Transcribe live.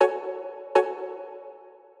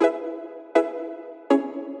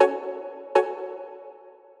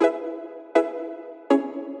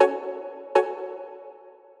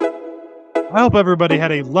I hope everybody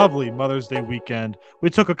had a lovely Mother's Day weekend. We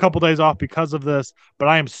took a couple days off because of this, but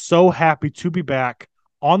I am so happy to be back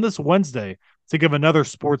on this Wednesday to give another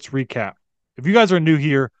sports recap. If you guys are new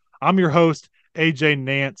here, I'm your host, AJ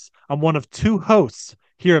Nance. I'm one of two hosts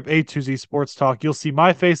here of A2Z Sports Talk. You'll see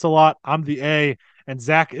my face a lot. I'm the A, and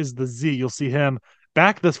Zach is the Z. You'll see him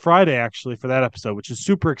back this Friday, actually, for that episode, which is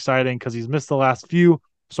super exciting because he's missed the last few.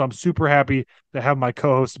 So I'm super happy to have my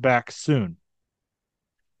co host back soon.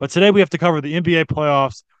 But today we have to cover the NBA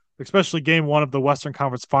playoffs, especially game one of the Western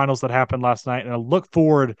Conference Finals that happened last night. And I look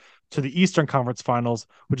forward to the Eastern Conference Finals,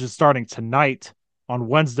 which is starting tonight on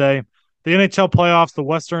Wednesday. The NHL playoffs, the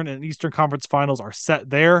Western and Eastern Conference Finals are set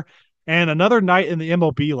there. And another night in the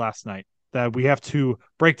MLB last night that we have to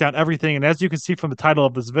break down everything. And as you can see from the title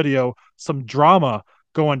of this video, some drama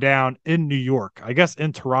going down in New York. I guess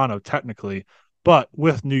in Toronto, technically, but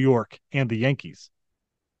with New York and the Yankees.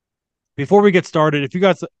 Before we get started, if you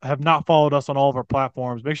guys have not followed us on all of our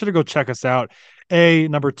platforms, make sure to go check us out.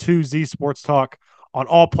 Number 2Z Sports Talk on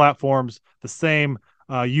all platforms, the same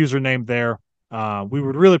username there. We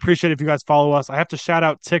would really appreciate it if you guys follow us. I have to shout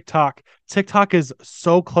out TikTok. TikTok is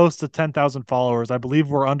so close to 10,000 followers. I believe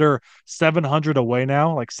we're under 700 away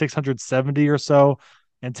now, like 670 or so.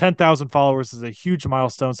 And 10,000 followers is a huge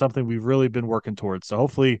milestone, something we've really been working towards. So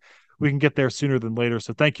hopefully we can get there sooner than later.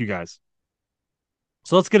 So thank you guys.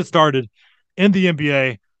 So let's get it started in the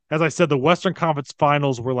NBA. As I said, the Western Conference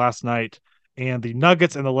Finals were last night, and the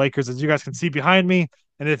Nuggets and the Lakers, as you guys can see behind me,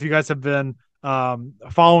 and if you guys have been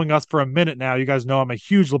following us for a minute now, you guys know I'm a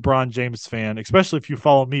huge LeBron James fan, especially if you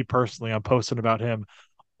follow me personally. I'm posting about him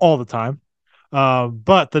all the time.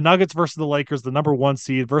 But the Nuggets versus the Lakers, the number 1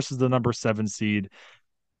 seed versus the number 7 seed.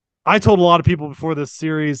 I told a lot of people before this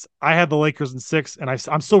series, I had the Lakers in 6, and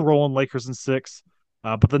I'm still rolling Lakers in 6.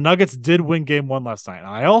 But the Nuggets did win game 1 last night.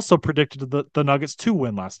 I also predicted the Nuggets to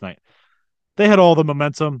win last night. They had all the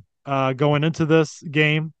momentum going into this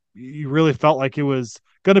game. You really felt like it was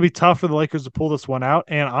going to be tough for the Lakers to pull this one out.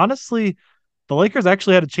 And honestly, the Lakers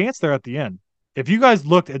actually had a chance there at the end. If you guys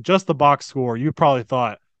looked at just the box score, you probably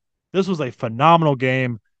thought this was a phenomenal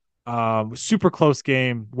game, super close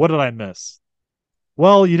game. What did I miss?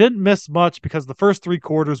 Well, you didn't miss much because the first 3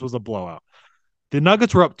 quarters was a blowout. The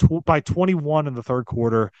Nuggets were up by 21 in the third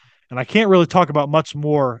quarter, and I can't really talk about much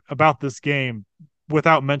more about this game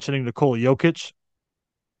without mentioning Nikola Jokic.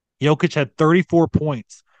 Jokic had 34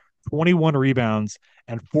 points, 21 rebounds,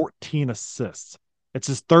 and 14 assists. It's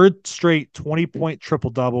his third straight 20-point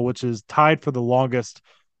triple-double, which is tied for the longest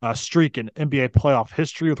streak in NBA playoff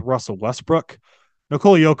history with Russell Westbrook.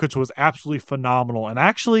 Nikola Jokic was absolutely phenomenal, and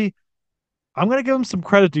actually, I'm going to give him some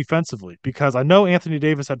credit defensively because I know Anthony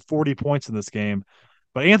Davis had 40 points in this game,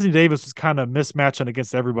 but Anthony Davis was kind of mismatching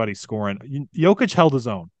against everybody scoring. Jokic held his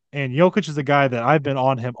own, and Jokic is a guy that I've been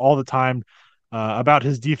on him all the time about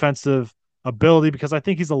his defensive ability because I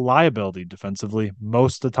think he's a liability defensively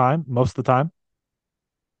most of the time.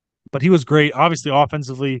 But he was great, obviously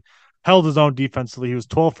offensively, held his own defensively. He was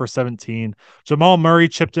 12 for 17. Jamal Murray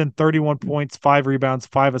chipped in 31 points, 5 rebounds,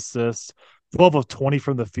 5 assists, 12 of 20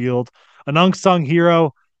 from the field. An unsung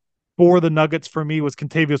hero for the Nuggets for me was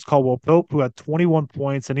Kentavious Caldwell-Pope, who had 21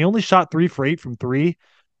 points, and he only shot 3 for 8 from 3.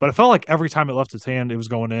 But it felt like every time it left his hand, it was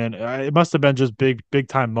going in. It must have been just big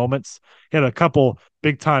time moments. He had a couple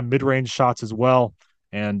big time mid range shots as well.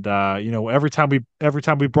 And every time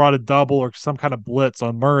we brought a double or some kind of blitz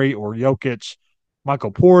on Murray or Jokic,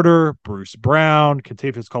 Michael Porter, Bruce Brown,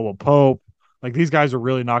 Kentavious Caldwell-Pope, like these guys are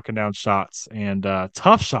really knocking down shots and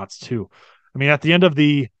tough shots too. I mean, at the end of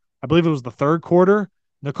I believe it was the third quarter,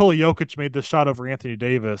 Nikola Jokic made the shot over Anthony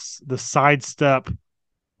Davis, the sidestep,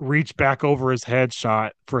 reach back over his head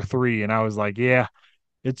shot for 3. And I was like, yeah,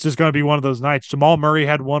 it's just going to be one of those nights. Jamal Murray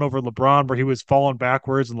had one over LeBron where he was falling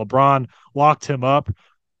backwards and LeBron locked him up.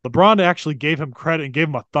 LeBron actually gave him credit and gave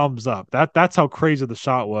him a thumbs up. That's how crazy the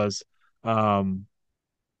shot was.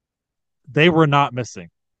 They were not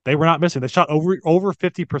missing. They were not missing. They shot over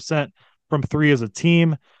 50% from 3 as a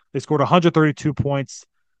team. They scored 132 points.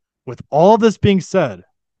 With all of this being said,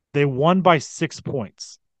 they won by 6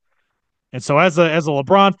 points. And so as a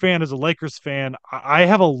LeBron fan, as a Lakers fan, I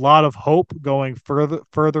have a lot of hope going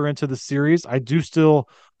further into the series. I do still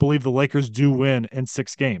believe the Lakers do win in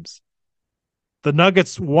 6 games. The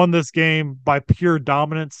Nuggets won this game by pure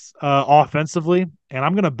dominance offensively, and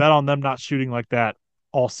I'm going to bet on them not shooting like that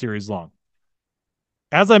all series long.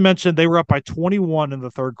 As I mentioned, they were up by 21 in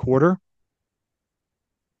the third quarter.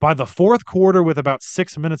 By the fourth quarter, with about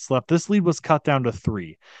 6 minutes left, this lead was cut down to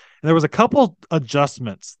 3. And there was a couple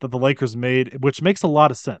adjustments that the Lakers made, which makes a lot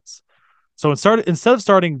of sense. So instead of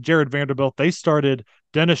starting Jared Vanderbilt, they started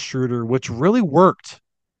Dennis Schroeder, which really worked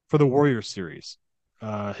for the Warriors series.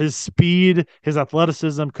 His speed, his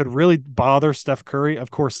athleticism could really bother Steph Curry.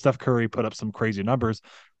 Of course, Steph Curry put up some crazy numbers,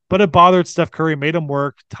 but it bothered Steph Curry, made him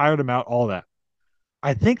work, tired him out, all that.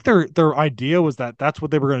 I think their idea was that that's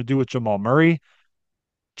what they were going to do with Jamal Murray.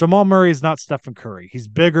 Jamal Murray is not Stephen Curry. He's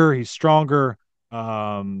bigger, he's stronger,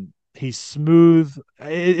 he's smooth.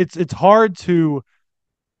 It's hard to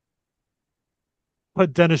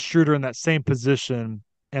put Dennis Schroeder in that same position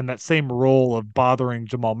and that same role of bothering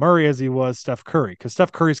Jamal Murray as he was Steph Curry, because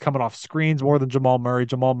Steph Curry's coming off screens more than Jamal Murray.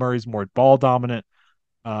 Jamal Murray's more ball dominant.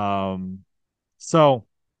 Um, so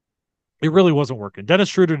it really wasn't working. Dennis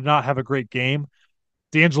Schroeder did not have a great game.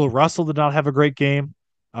 D'Angelo Russell did not have a great game.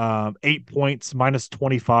 8 points, minus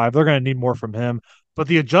 25. They're going to need more from him. But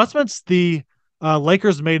the adjustments the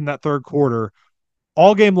Lakers made in that third quarter,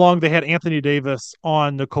 all game long, they had Anthony Davis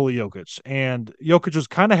on Nikola Jokic. And Jokic was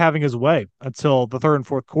kind of having his way until the third and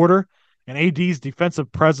fourth quarter. And AD's defensive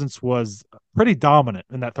presence was pretty dominant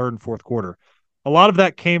in that third and fourth quarter. A lot of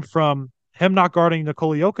that came from him not guarding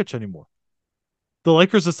Nikola Jokic anymore. The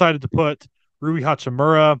Lakers decided to put Rui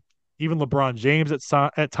Hachimura, even LeBron James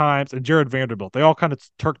at times, and Jared Vanderbilt. They all kind of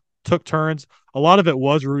took turns. A lot of it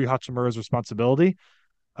was Rui Hachimura's responsibility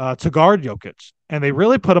to guard Jokic, and they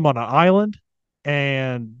really put him on an island.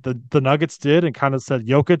 And the Nuggets did, and kind of said,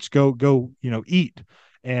 "Jokic, go, eat."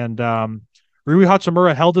 And Rui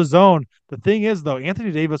Hachimura held his own. The thing is, though,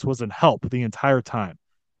 Anthony Davis was in help the entire time,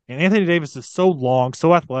 and Anthony Davis is so long,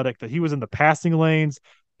 so athletic that he was in the passing lanes.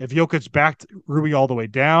 If Jokic backed Rui all the way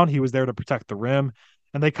down, he was there to protect the rim.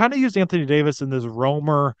 And they kind of used Anthony Davis in this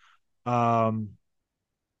roamer um,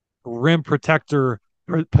 rim protector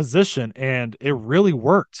position, and it really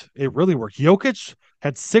worked. It really worked. Jokic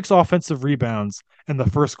had 6 offensive rebounds in the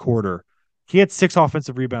first quarter. He had 6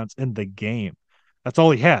 offensive rebounds in the game. That's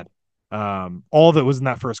all he had. All of it was in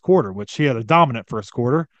that first quarter, which he had a dominant first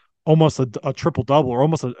quarter, almost a triple double, or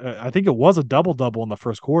I think it was a double double in the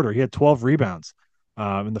first quarter. He had 12 rebounds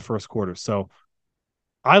in the first quarter. So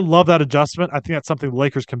I love that adjustment. I think that's something the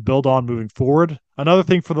Lakers can build on moving forward. Another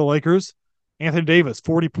thing for the Lakers, Anthony Davis,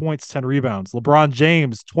 40 points, 10 rebounds. LeBron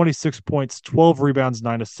James, 26 points, 12 rebounds,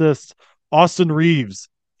 9 assists. Austin Reeves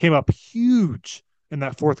came up huge in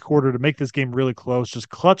that fourth quarter to make this game really close. Just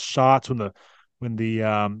clutch shots when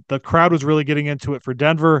the crowd was really getting into it for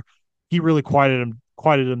Denver. He really quieted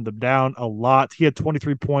them down a lot. He had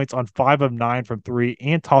 23 points on 5 of 9 from 3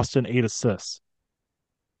 and tossed in 8 assists.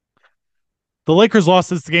 The Lakers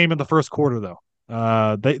lost this game in the first quarter,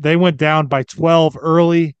 though. They went down by 12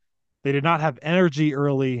 early. They did not have energy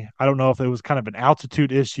early. I don't know if it was kind of an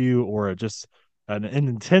altitude issue or just an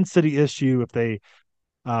intensity issue. If they,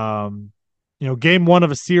 game one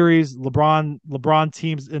of a series, LeBron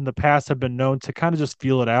teams in the past have been known to kind of just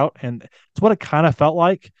feel it out, and it's what it kind of felt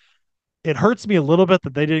like. It hurts me a little bit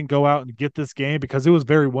that they didn't go out and get this game because it was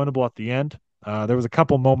very winnable at the end. There was a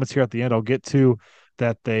couple moments here at the end I'll get to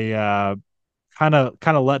that they kind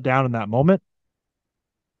of let down in that moment.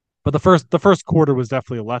 But the first quarter was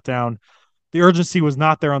definitely a letdown. The urgency was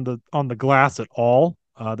not there on the glass at all.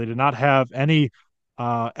 They did not have any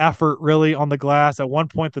effort really on the glass. At one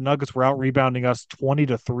point, the Nuggets were out rebounding us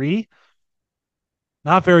 20-3.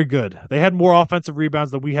 Not very good. They had more offensive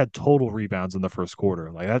rebounds than we had total rebounds in the first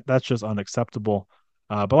quarter. Like that's just unacceptable.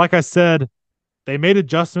 But like I said, they made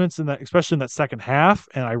adjustments in that, especially in that second half,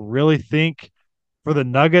 and I really think for the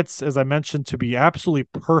Nuggets, as I mentioned, to be absolutely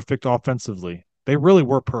perfect offensively. They really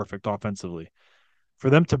were perfect offensively.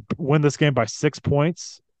 For them to win this game by 6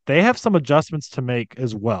 points, they have some adjustments to make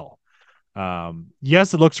as well.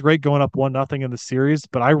 Yes, it looks great going up 1-0 in the series,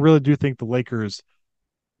 but I really do think the Lakers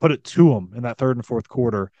put it to them in that third and fourth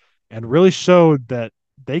quarter and really showed that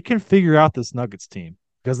they can figure out this Nuggets team,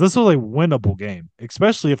 because this was a winnable game,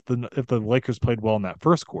 especially if the Lakers played well in that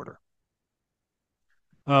first quarter.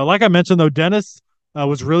 Like I mentioned, though, Dennis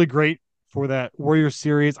was really great for that Warriors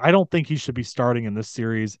series. I don't think he should be starting in this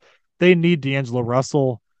series. They need D'Angelo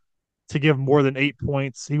Russell to give more than 8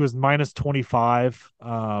 points. He was minus 25.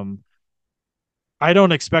 I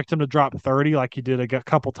don't expect him to drop 30 like he did a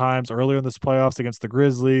couple times earlier in this playoffs against the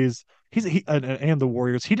Grizzlies. And the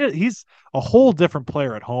Warriors. He's a whole different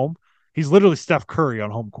player at home. He's literally Steph Curry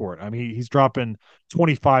on home court. I mean, he's dropping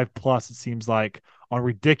 25 plus, it seems like, on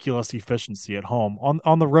ridiculous efficiency at home.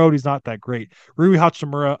 On the road, he's not that great. Rui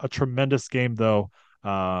Hachimura, a tremendous game, though.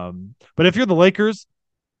 But if you're the Lakers,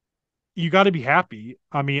 you got to be happy.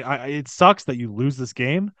 I mean, it sucks that you lose this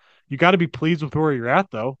game. You got to be pleased with where you're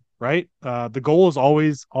at, though, right? The goal is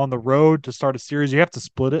always on the road to start a series. You have to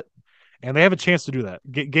split it, and they have a chance to do that.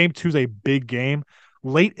 Game 2 is a big game.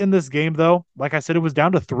 Late in this game, though, like I said, it was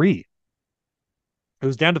down to 3. It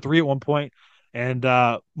was down to 3 at one point. And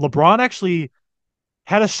LeBron actually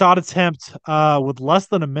had a shot attempt with less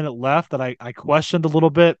than a minute left that I questioned a little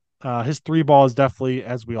bit. His three ball is definitely,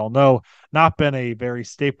 as we all know, not been a very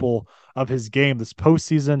staple of his game this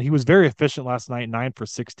postseason. He was very efficient last night, 9 for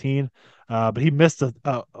 16, but he missed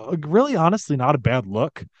a really honestly not a bad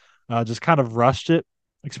look. Just kind of rushed it,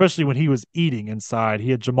 especially when he was eating inside.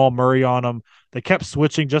 He had Jamal Murray on him. They kept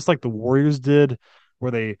switching just like the Warriors did,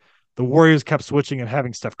 where the Warriors kept switching and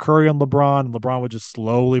having Steph Curry on LeBron, and LeBron would just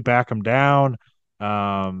slowly back him down.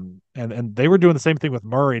 And they were doing the same thing with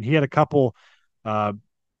Murray, and he had a couple uh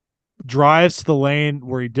drives to the lane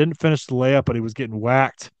where he didn't finish the layup, but he was getting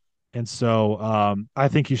whacked. And so I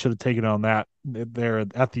think he should have taken on that there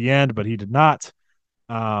at the end, but he did not.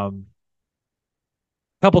 Couple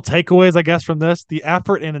takeaways, I guess, from this: the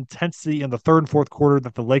effort and intensity in the third and fourth quarter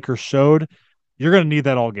that the Lakers showed. You're going to need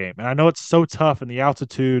that all game. And I know it's so tough in the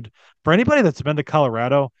altitude. For anybody that's been to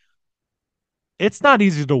Colorado, it's not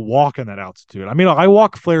easy to walk in that altitude. I mean, I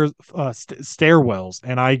walk stairwells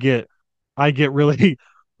and I get really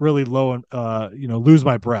really low and lose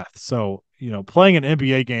my breath. So, playing an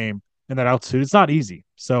NBA game in that altitude, it's not easy.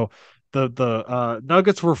 So the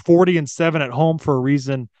Nuggets were 40-7 at home for a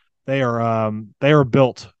reason. They are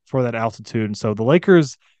built for that altitude. And so the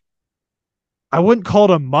Lakers, I wouldn't call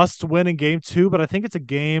it a must win in game two, but I think it's a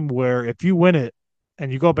game where if you win it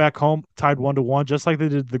and you go back home tied 1-1, just like they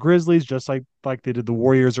did the Grizzlies, just like they did the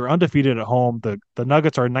Warriors, are undefeated at home. The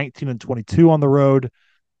Nuggets are 19-22 on the road.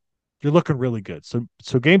 You're looking really good.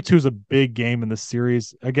 So game two is a big game in this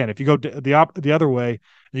series. Again, if you go the other way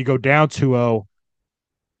and you go down 2-0,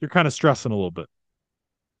 you're kind of stressing a little bit.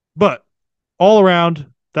 But all around,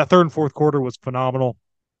 that third and fourth quarter was phenomenal.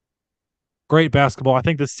 Great basketball. I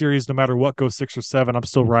think this series, no matter what, goes 6 or 7. I'm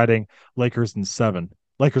still riding Lakers in 7.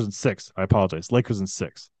 Lakers in 6. I apologize. Lakers in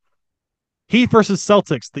 6. Heat versus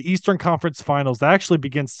Celtics, the Eastern Conference Finals. That actually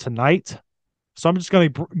begins tonight. So I'm just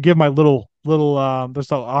going to give my little.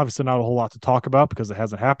 There's obviously not a whole lot to talk about because it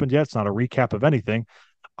hasn't happened yet. It's not a recap of anything.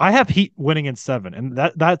 I have Heat winning in 7, and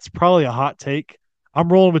that's probably a hot take.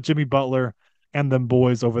 I'm rolling with Jimmy Butler and them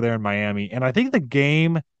boys over there in Miami, and I think the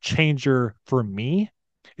game changer for me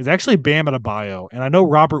is actually Bam Adebayo. And I know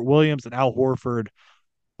Robert Williams and Al Horford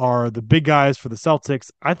are the big guys for the Celtics.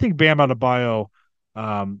 I think Bam Adebayo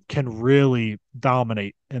can really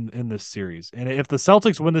dominate in this series. And if the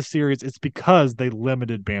Celtics win this series, it's because they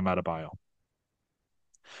limited Bam Adebayo.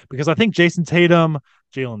 Because I think Jason Tatum,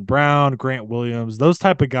 Jaylen Brown, Grant Williams, those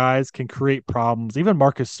type of guys can create problems. Even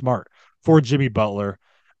Marcus Smart for Jimmy Butler.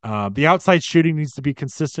 The outside shooting needs to be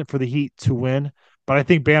consistent for the Heat to win. But I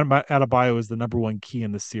think Bam Adebayo is the number one key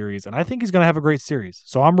in this series, and I think he's going to have a great series.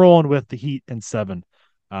 So I'm rolling with the Heat in 7.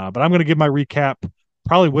 But I'm going to give my recap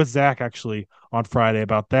probably with Zach actually on Friday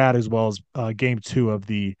about that, as well as game 2 of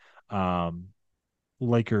the um,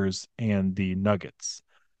 Lakers and the Nuggets.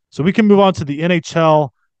 So we can move on to the NHL.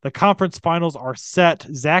 The conference finals are set.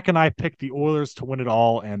 Zach and I picked the Oilers to win it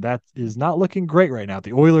all, and that is not looking great right now.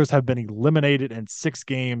 The Oilers have been eliminated in 6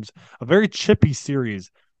 games, a very chippy series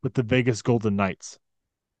with the Vegas Golden Knights.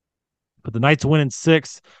 But the Knights win in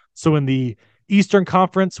 6. So in the Eastern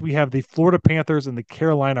Conference, we have the Florida Panthers and the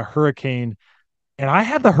Carolina Hurricane. And I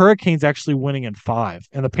had the Hurricanes actually winning in 5.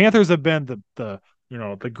 And the Panthers have been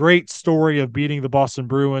the great story of beating the Boston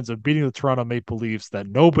Bruins, of beating the Toronto Maple Leafs that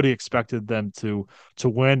nobody expected them to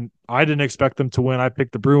win. I didn't expect them to win. I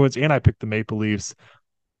picked the Bruins and I picked the Maple Leafs.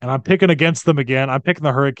 And I'm picking against them again. I'm picking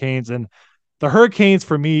the Hurricanes. And the Hurricanes,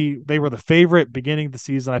 for me, they were the favorite beginning of the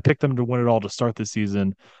season. I picked them to win it all to start the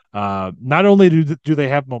season. Not only do they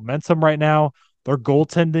have momentum right now, their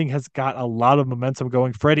goaltending has got a lot of momentum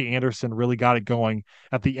going. Freddie Anderson really got it going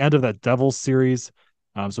at the end of that Devils series.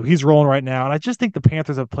 So he's rolling right now. And I just think the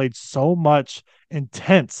Panthers have played so much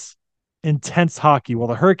intense hockey, while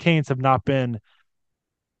the Hurricanes have not been,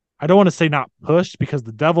 I don't want to say not pushed, because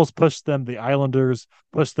the Devils pushed them, the Islanders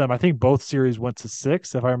pushed them. I think both series went to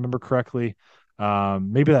 6, if I remember correctly.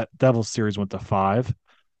 Maybe that Devils series went to 5.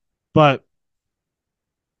 But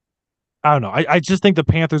I don't know. I just think the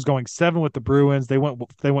Panthers going 7 with the Bruins. They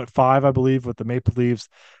went 5, I believe, with the Maple Leafs.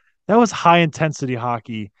 That was high intensity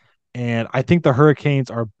hockey. And I think the Hurricanes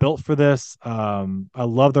are built for this. I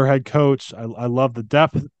love their head coach. I love the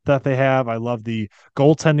depth that they have. I love the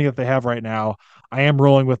goaltending that they have right now. I am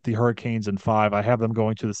rolling with the Hurricanes in 5. I have them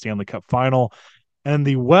going to the Stanley Cup final. And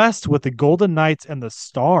the West with the Golden Knights and the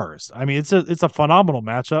Stars. I mean, it's a phenomenal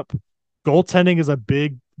matchup. Goaltending is a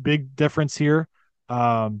big difference here.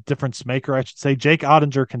 Difference maker, I should say. Jake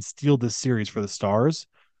Ottinger can steal this series for the Stars.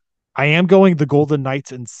 I am going the Golden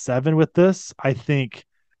Knights in 7 with this. I think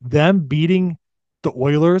them beating the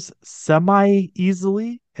Oilers semi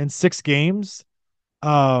easily in 6 games,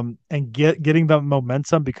 and getting the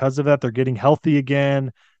momentum because of that. They're getting healthy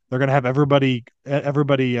again. They're going to have everybody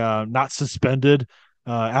not suspended.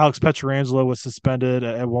 Alex Petrangelo was suspended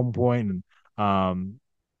at one point, and um,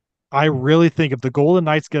 I really think if the Golden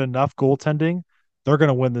Knights get enough goaltending, they're going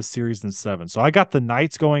to win this series in 7. So I got the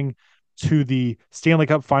Knights going to the Stanley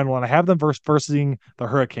Cup final, and I have them versus the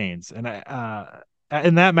Hurricanes. And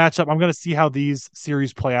in that matchup, I'm going to see how these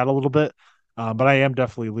series play out a little bit. But I am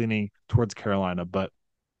definitely leaning towards Carolina. But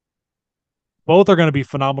both are going to be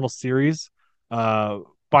phenomenal series. Uh,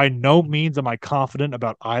 by no means am I confident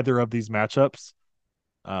about either of these matchups.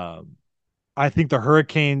 Um, I think the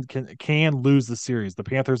Hurricane can lose the series. The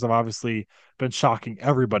Panthers have obviously been shocking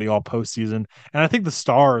everybody all postseason, and I think the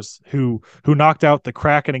Stars, who knocked out the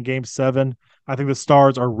Kraken in Game 7, I think the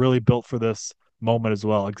Stars are really built for this moment as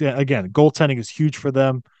well. Again, goaltending is huge for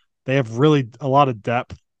them. They have really a lot of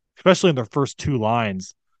depth, especially in their first 2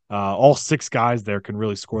 lines. All 6 guys there can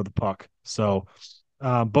really score the puck. So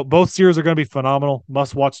but both series are going to be phenomenal.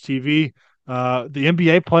 Must watch TV. The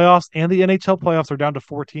NBA playoffs and the NHL playoffs are down to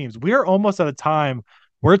 4 teams. We are almost at a time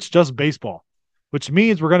where it's just baseball, which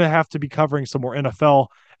means we're going to have to be covering some more NFL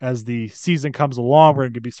as the season comes along. We're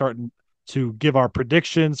going to be starting to give our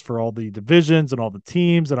predictions for all the divisions and all the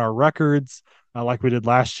teams and our records, like we did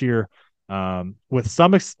last year, with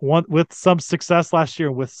some success last year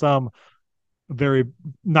and with some very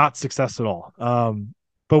not success at all.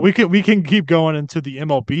 But we can keep going into the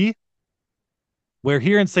MLB, where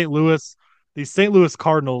here in St. Louis, the St. Louis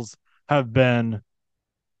Cardinals have been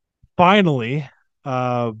finally,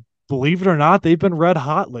 uh, believe it or not, they've been red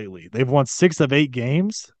hot lately. They've won 6 of 8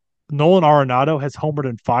 games. Nolan Arenado has homered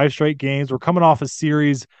in 5 straight games. We're coming off a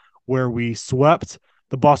series where we swept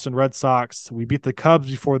the Boston Red Sox. We beat the Cubs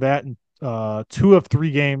before that in 2 of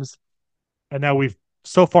 3 games, and now we've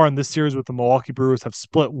so far in this series with the Milwaukee Brewers have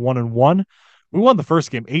split 1-1. We won the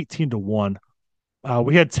first game 18-1.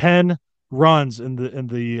 We had 10 runs in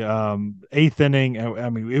the eighth inning. I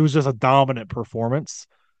mean, it was just a dominant performance.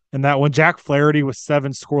 And that when Jack Flaherty was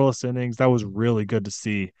 7 scoreless innings, that was really good to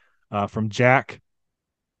see from Jack.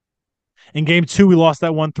 In Game 2, we lost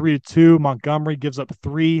that one 3-2. Montgomery gives up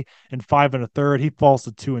 3 and 5 1/3. He falls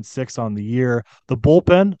to 2-6 on the year. The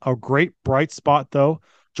bullpen, a great bright spot though.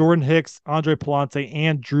 Jordan Hicks, Andre Palante,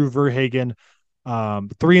 and Drew Verhagen.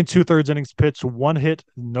 3 and 2/3 innings pitched, 1 hit,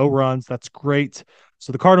 no runs. That's great.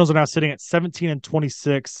 So the Cardinals are now sitting at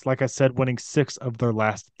 17-26. Like I said, winning 6 of their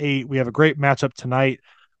last 8. We have a great matchup tonight.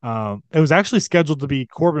 It was actually scheduled to be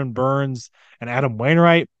Corbin Burns and Adam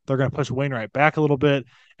Wainwright. They're going to push Wainwright back a little bit,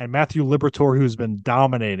 and Matthew Liberatore, who's been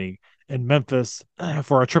dominating in Memphis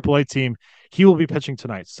for our AAA team, he will be pitching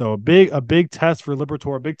tonight. So a big test for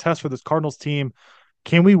Liberatore, a big test for this Cardinals team.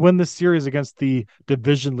 Can we win this series against the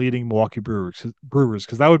division leading Milwaukee Brewers?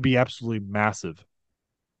 Because that would be absolutely massive.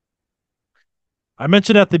 I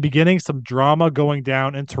mentioned at the beginning some drama going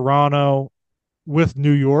down in Toronto with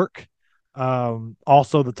New York.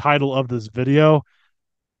 Also, the title of this video.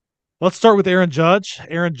 Let's start with Aaron Judge.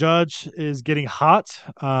 Aaron Judge is getting hot.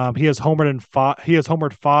 He has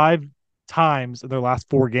homered 5 times in their last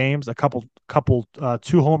 4 games. A couple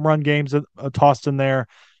 2 home run games tossed in there.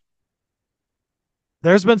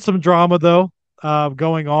 There's been some drama though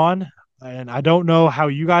going on, and I don't know how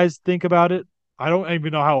you guys think about it. I don't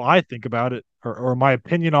even know how I think about it or my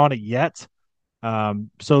opinion on it yet.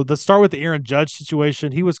 So let's start with the Aaron Judge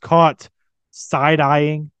situation. He was caught side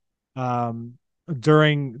eyeing um,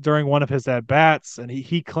 during one of his at bats, and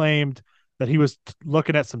he claimed that he was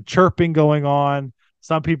looking at some chirping going on.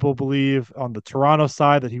 Some people believe on the Toronto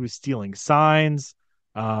side that he was stealing signs.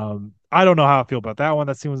 I don't know how I feel about that one.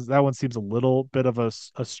 That one seems a little bit of a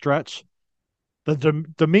stretch. The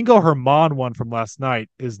Domingo Herman one from last night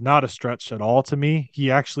is not a stretch at all to me.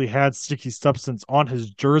 He actually had sticky substance on his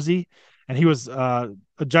jersey, and he was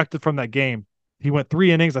ejected from that game. He went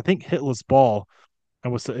 3 innings, I think, hitless ball,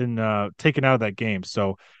 and was taken out of that game.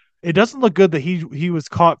 So it doesn't look good that he was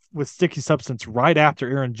caught with sticky substance right after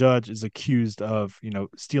Aaron Judge is accused of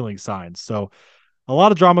stealing signs. So a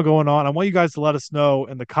lot of drama going on. I want you guys to let us know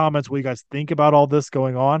in the comments what you guys think about all this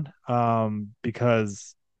going on,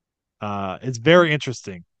 because it's very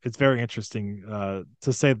interesting. It's very interesting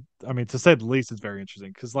to say the least. It's very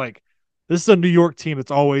interesting because like this is a New York team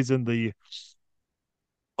that's always in the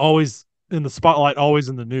spotlight, always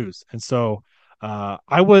in the news, and so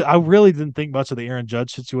I really didn't think much of the Aaron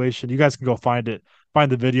Judge situation. You guys can go find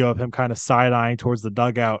the video of him kind of side eyeing towards the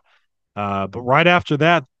dugout. But right after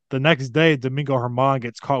that, the next day, Domingo Herman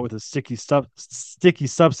gets caught with a sticky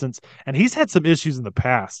substance, and he's had some issues in the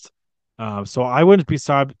past. So I wouldn't be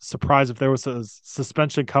surprised if there was a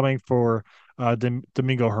suspension coming for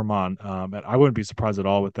Domingo Herman. And I wouldn't be surprised at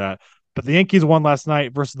all with that. But the Yankees won last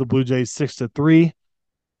night versus the Blue Jays 6-3.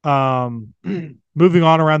 Um, moving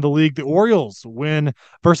on around the league, the Orioles win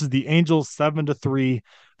versus the Angels 7-3.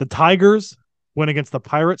 The Tigers win against the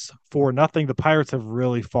Pirates 4-0. The Pirates have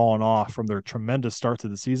really fallen off from their tremendous start to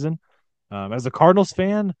the season. As a Cardinals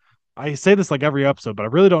fan, I say this like every episode, but I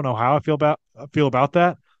really don't know how I feel about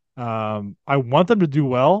that. I want them to do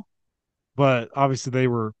well, but obviously they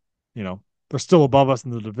were, you know, they're still above us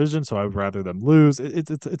in the division, so I would rather them lose.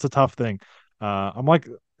 It's a tough thing. I'm like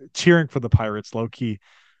cheering for the Pirates low key,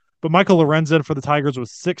 but Michael Lorenzen for the Tigers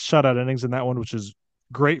was 6 shutout innings in that one, which is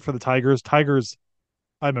great for the Tigers. Tigers,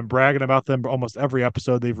 I've been bragging about them almost every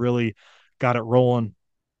episode. They've really got it rolling.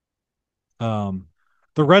 Um,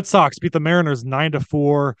 the Red Sox beat the Mariners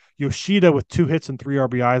 9-4. Yoshida with 2 hits and 3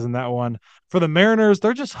 RBIs in that one. For the Mariners,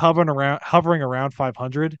 they're just hovering around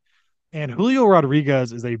 500. And Julio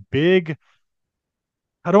Rodriguez is a big,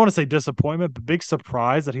 I don't want to say disappointment, but big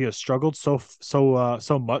surprise that he has struggled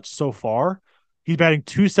so much so far. He's batting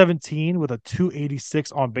 217 with a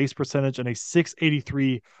 286 on base percentage and a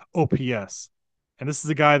 683 OPS. And this is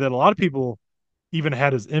a guy that a lot of people even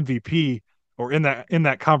had as MVP or in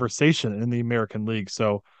that conversation in the American League.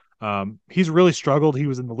 So he's really struggled. He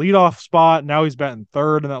was in the leadoff spot. Now he's batting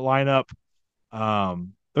third in that lineup.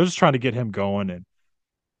 They're just trying to get him going. And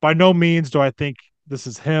by no means do I think this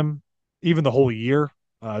is him, even the whole year.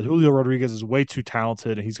 Julio Rodriguez is way too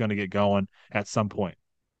talented, and he's going to get going at some point.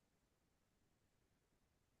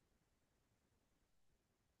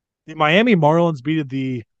 The Miami Marlins beat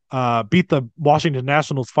the Washington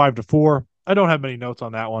Nationals 5-4. I don't have many notes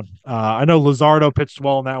on that one. I know Luzardo pitched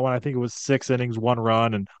well in that one. I think it was 6 innings, 1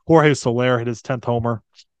 run, and Jorge Soler hit his 10th homer.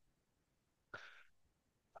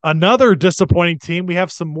 Another disappointing team. We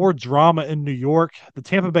have some more drama in New York. The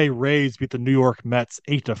Tampa Bay Rays beat the New York Mets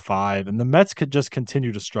 8-5, and the Mets could just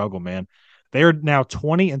continue to struggle, man. They are now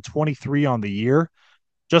 20-23 on the year.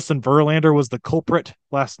 Justin Verlander was the culprit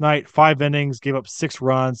last night. 5 innings, gave up 6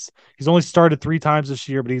 runs. He's only started 3 times this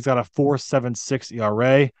year, but he's got a 4.76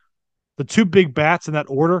 ERA. The two big bats in that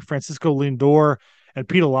order, Francisco Lindor and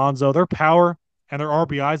Pete Alonso, their power and their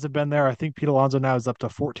RBIs have been there. I think Pete Alonso now is up to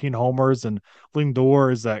 14 homers and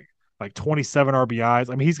Lindor is at like 27 RBIs.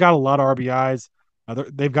 I mean, he's got a lot of RBIs.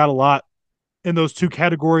 They've got a lot in those two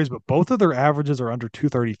categories, but both of their averages are under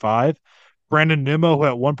 235. Brandon Nimmo, who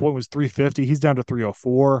at one point was 350, he's down to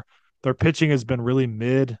 304. Their pitching has been really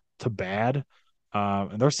mid to bad.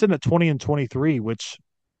 And they're sitting at 20-23, which,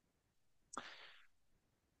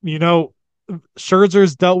 you know,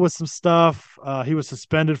 Scherzer's dealt with some stuff. He was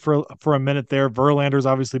suspended for a minute there. Verlander's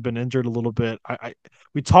obviously been injured a little bit.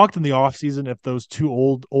 We talked in the offseason if those two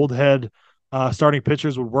old head starting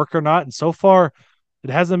pitchers would work or not, and so far it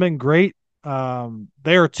hasn't been great.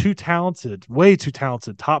 They are too talented, way too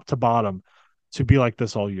talented, top to bottom, to be like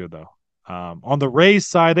this all year though. On the Rays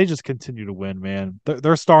side, they just continue to win, man.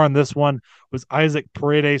 Their star in this one was Isaac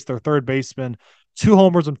Paredes, their third baseman, 2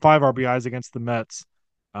 homers and 5 RBIs against the Mets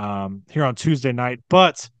here on Tuesday night.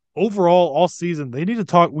 But overall, all season, they need to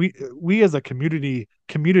talk. We as a community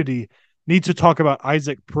need to talk about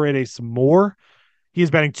Isaac Paredes some more. He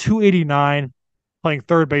is batting 289, playing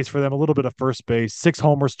third base for them, a little bit of first base, 6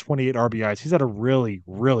 homers, 28 RBIs. He's had a really,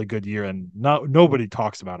 really good year, and nobody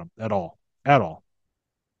talks about him at all. At all.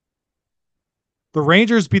 The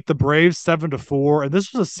Rangers beat the Braves 7-4, and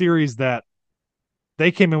this was a series that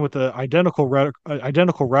they came in with the identical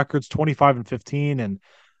records, 25-15, and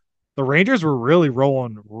the Rangers were really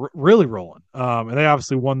rolling, really rolling. And they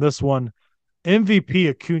obviously won this one. MVP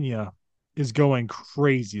Acuna is going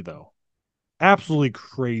crazy though, absolutely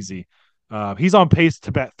crazy. He's on pace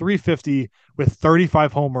to bat 350 with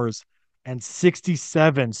 35 homers and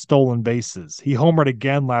 67 stolen bases. He homered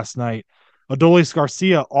again last night. Adolis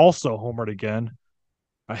Garcia also homered again.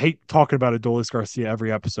 I hate talking about Adolis Garcia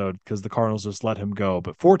every episode because the Cardinals just let him go.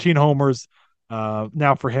 But 14 homers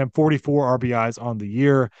now for him, 44 RBIs on the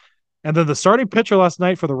year. And then the starting pitcher last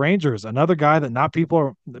night for the Rangers, another guy that not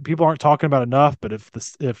people aren't talking about enough. But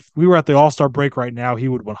if we were at the All-Star break right now, he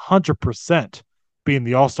would 100% be in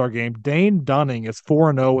the All-Star game. Dane Dunning is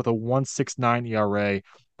 4-0 with a 1.69 ERA.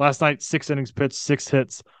 Last night, 6 innings pitched, 6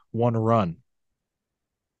 hits, 1 run.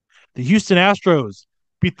 The Houston Astros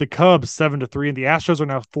beat the Cubs 7-3, and the Astros are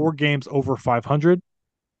now 4 games over 500.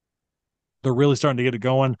 They're really starting to get it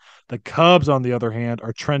going. The Cubs, on the other hand,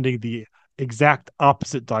 are trending the exact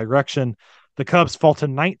opposite direction. The Cubs fall to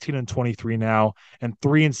 19-23 now and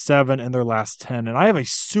 3-7 in their last 10. And I have a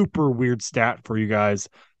super weird stat for you guys.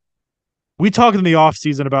 We talked in the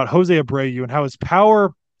offseason about Jose Abreu and how his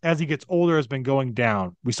power as he gets older has been going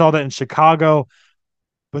down. We saw that in Chicago.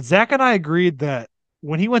 But Zach and I agreed that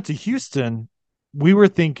when he went to Houston, we were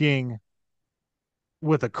thinking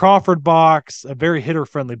with a Crawford box, a very hitter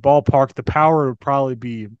friendly ballpark, the power would probably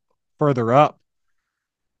be further up.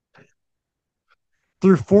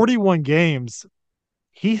 Through 41 games,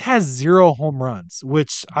 he has 0 home runs,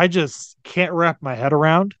 which I just can't wrap my head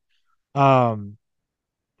around. Um,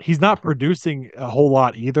 he's not producing a whole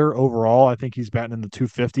lot either overall. I think he's batting in the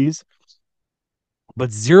 250s,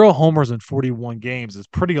 but 0 homers in 41 games is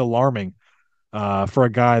pretty alarming for a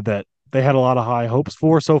guy that they had a lot of high hopes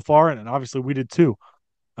for so far. And obviously we did too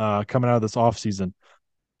coming out of this offseason.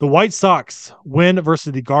 The White Sox win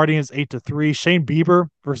versus the Guardians 8-3. Shane Bieber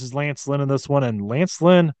versus Lance Lynn in this one. And Lance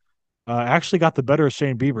Lynn actually got the better of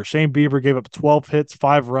Shane Bieber. Shane Bieber gave up 12 hits,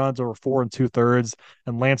 5 runs over 4 2/3,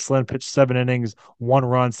 and Lance Lynn pitched 7 innings, 1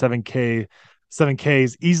 run, 7 Ks.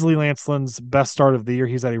 Easily Lance Lynn's best start of the year.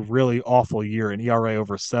 He's had a really awful year, an ERA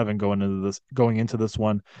over 7 going into this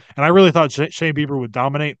one. And I really thought Shane Bieber would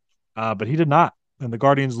dominate, but he did not. And the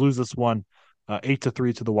Guardians lose this one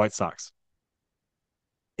 8-3 to the White Sox.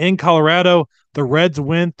 In Colorado, the Reds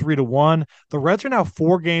win 3-1. The Reds are now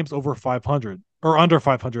 4 games over 500 or under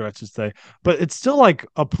 500, I should say. But it's still like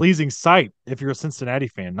a pleasing sight if you're a Cincinnati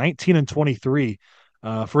fan. 19-23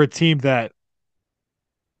 for a team that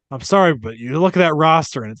I'm sorry, but you look at that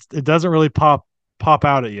roster and it doesn't really pop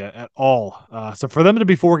out at you at all. So for them to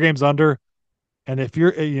be 4 games under, and if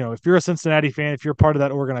you're a Cincinnati fan, if you're part of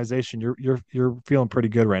that organization, you're feeling pretty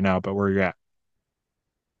good right now about where you're at.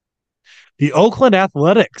 The Oakland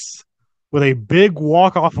Athletics with a big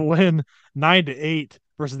walk-off win, 9-8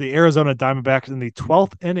 versus the Arizona Diamondbacks in the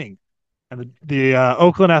 12th inning. And the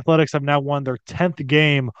Oakland Athletics have now won their 10th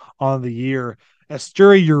game on the year.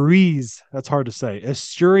 Esteury Ruiz, that's hard to say.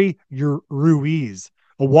 Esteury Ruiz,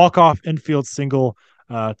 a walk-off infield single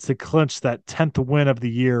to clinch that 10th win of the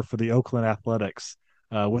year for the Oakland Athletics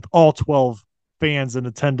with all 12 fans in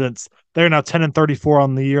attendance. They're now 10-34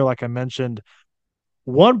 on the year, like I mentioned.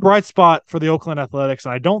 One bright spot for the Oakland Athletics,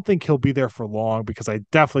 and I don't think he'll be there for long because I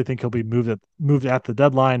definitely think he'll be moved at the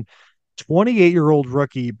deadline. 28-year-old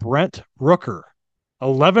rookie Brent Rooker,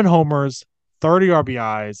 11 homers, 30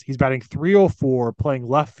 RBIs. He's batting 304, playing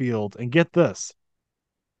left field, and get this,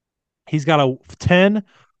 he's got a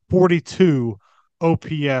 1042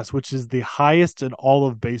 OPS, which is the highest in all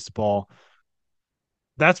of baseball.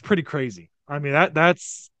 That's pretty crazy. I mean,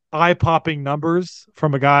 that's eye-popping numbers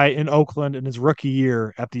from a guy in Oakland in his rookie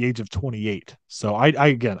year at the age of 28. So I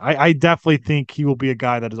definitely think he will be a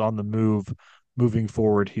guy that is on the move moving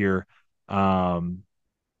forward here um,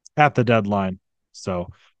 at the deadline. So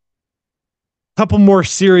couple more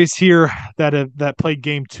series here that played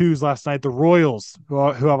game twos last night. The Royals, who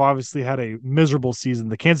have obviously had a miserable season.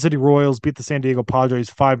 The Kansas City Royals beat the San Diego Padres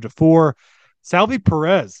 5-4. Salvi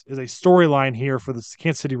Perez is a storyline here for the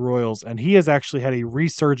Kansas City Royals, and he has actually had a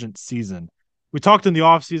resurgent season. We talked in the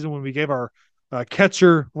offseason when we gave our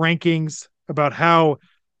catcher rankings about how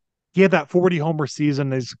he had that 40 homer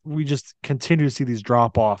season. We just continue to see these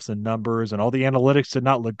drop offs in numbers, and all the analytics did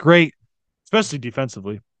not look great, especially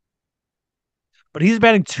defensively. But he's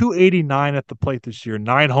batting 289 at the plate this year,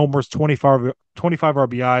 9 homers, 25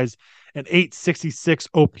 RBIs, and 866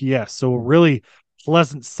 OPS. So a really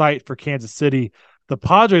pleasant sight for Kansas City. The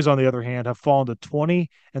Padres, on the other hand, have fallen to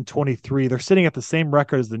 20-23. They're sitting at the same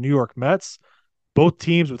record as the New York Mets, both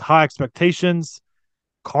teams with high expectations.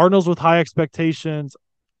 Cardinals with high expectations,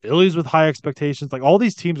 Phillies with high expectations. Like all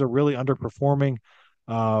these teams are really underperforming.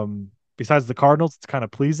 Besides the Cardinals, it's kind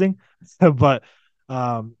of pleasing, but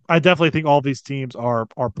I definitely think all these teams are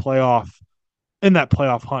playoff in that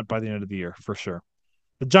playoff hunt by the end of the year for sure.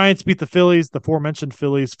 The Giants beat the Phillies, the aforementioned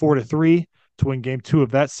Phillies, 4-3 to win Game 2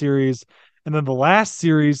 of that series, and then the last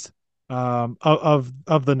series of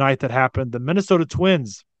the night that happened, the Minnesota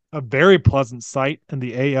Twins, a very pleasant sight in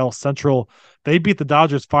the AL Central. They beat the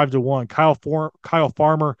Dodgers 5-1. Kyle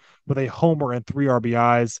Farmer with a homer and 3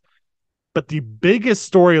 RBIs. But the biggest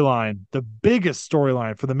storyline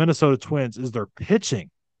for the Minnesota Twins is their pitching.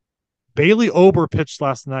 Bailey Ober pitched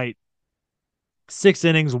last night, 6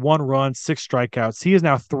 innings, 1 run, 6 strikeouts. He is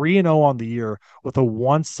now 3-0 on the year with a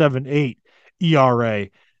 1.78 ERA.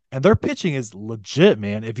 And their pitching is legit,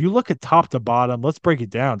 man. If you look at top to bottom, let's break it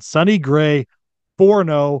down. Sonny Gray,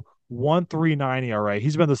 4-0, 1.39 ERA.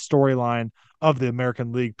 He's been the storyline of the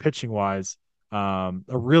American League pitching wise. A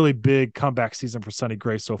really big comeback season for Sonny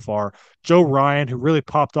Gray so far. Joe Ryan, who really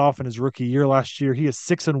popped off in his rookie year last year, he is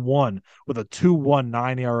 6-1 with a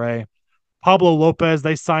 2.19 ERA. Pablo Lopez,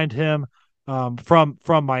 they signed him from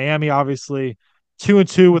Miami, obviously,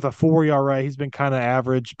 2-2 with a 4 ERA. He's been kind of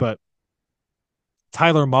average, but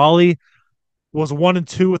Tyler Mahle, was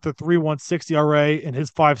 1-2 with a 3.16 ERA in his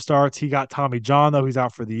 5 starts. He got Tommy John, though. He's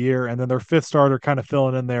out for the year. And then their fifth starter kind of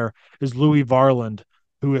filling in there is Louis Varland,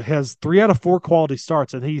 who has 3 out of 4 quality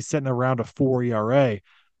starts, and he's sitting around a 4 ERA.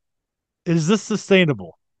 Is this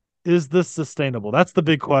sustainable? Is this sustainable? That's the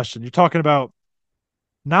big question. You're talking about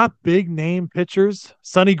not big name pitchers.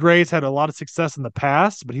 Sonny Gray's had a lot of success in the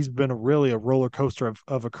past, but he's been really a roller coaster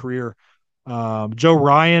of a career. Joe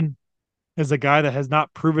Ryan is a guy that has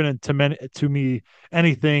not proven to me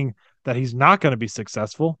anything that he's not going to be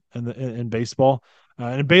successful in baseball.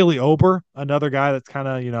 And Bailey Ober, another guy that's kind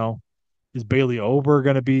of is Bailey Ober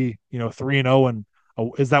going to be 3-0 and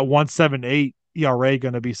is that 1.78 ERA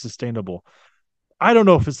going to be sustainable? I don't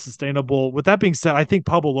know if it's sustainable. With that being said, I think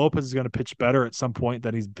Pablo Lopez is going to pitch better at some point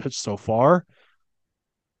than he's pitched so far.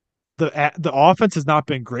 The offense has not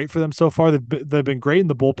been great for them so far. They've been great in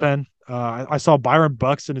the bullpen. I saw Byron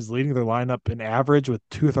Buxton is leading their lineup in average with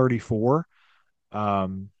 234.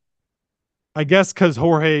 Um, I guess because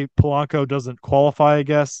Jorge Polanco doesn't qualify, I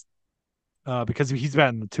guess, because he's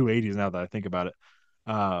batting the 280s now that I think about it.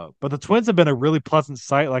 But the Twins have been a really pleasant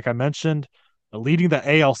sight, like I mentioned, leading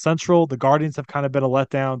the AL Central. The Guardians have kind of been a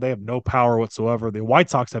letdown. They have no power whatsoever. The White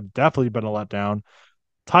Sox have definitely been a letdown.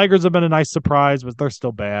 Tigers have been a nice surprise, but they're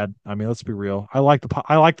still bad. I mean, let's be real. I like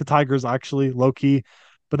the Tigers actually, low key,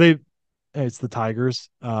 but it's the Tigers.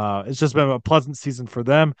 It's just been a pleasant season for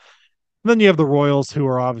them. And then you have the Royals, who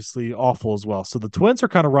are obviously awful as well. So the Twins are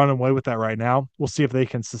kind of running away with that right now. We'll see if they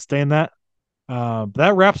can sustain that.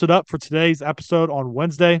 That wraps it up for today's episode on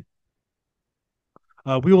Wednesday.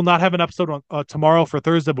 We will not have an episode on tomorrow for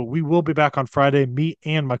Thursday, but we will be back on Friday. Me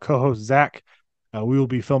and my co-host Zach. We will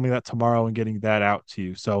be filming that tomorrow and getting that out to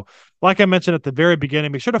you. So, like I mentioned at the very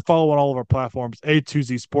beginning, make sure to follow on all of our platforms,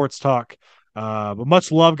 A2Z Sports Talk. But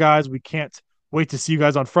much love, guys. We can't wait to see you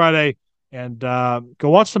guys on Friday. And go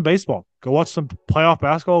watch some baseball. Go watch some playoff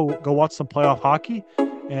basketball. Go watch some playoff hockey.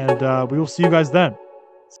 And we will see you guys then.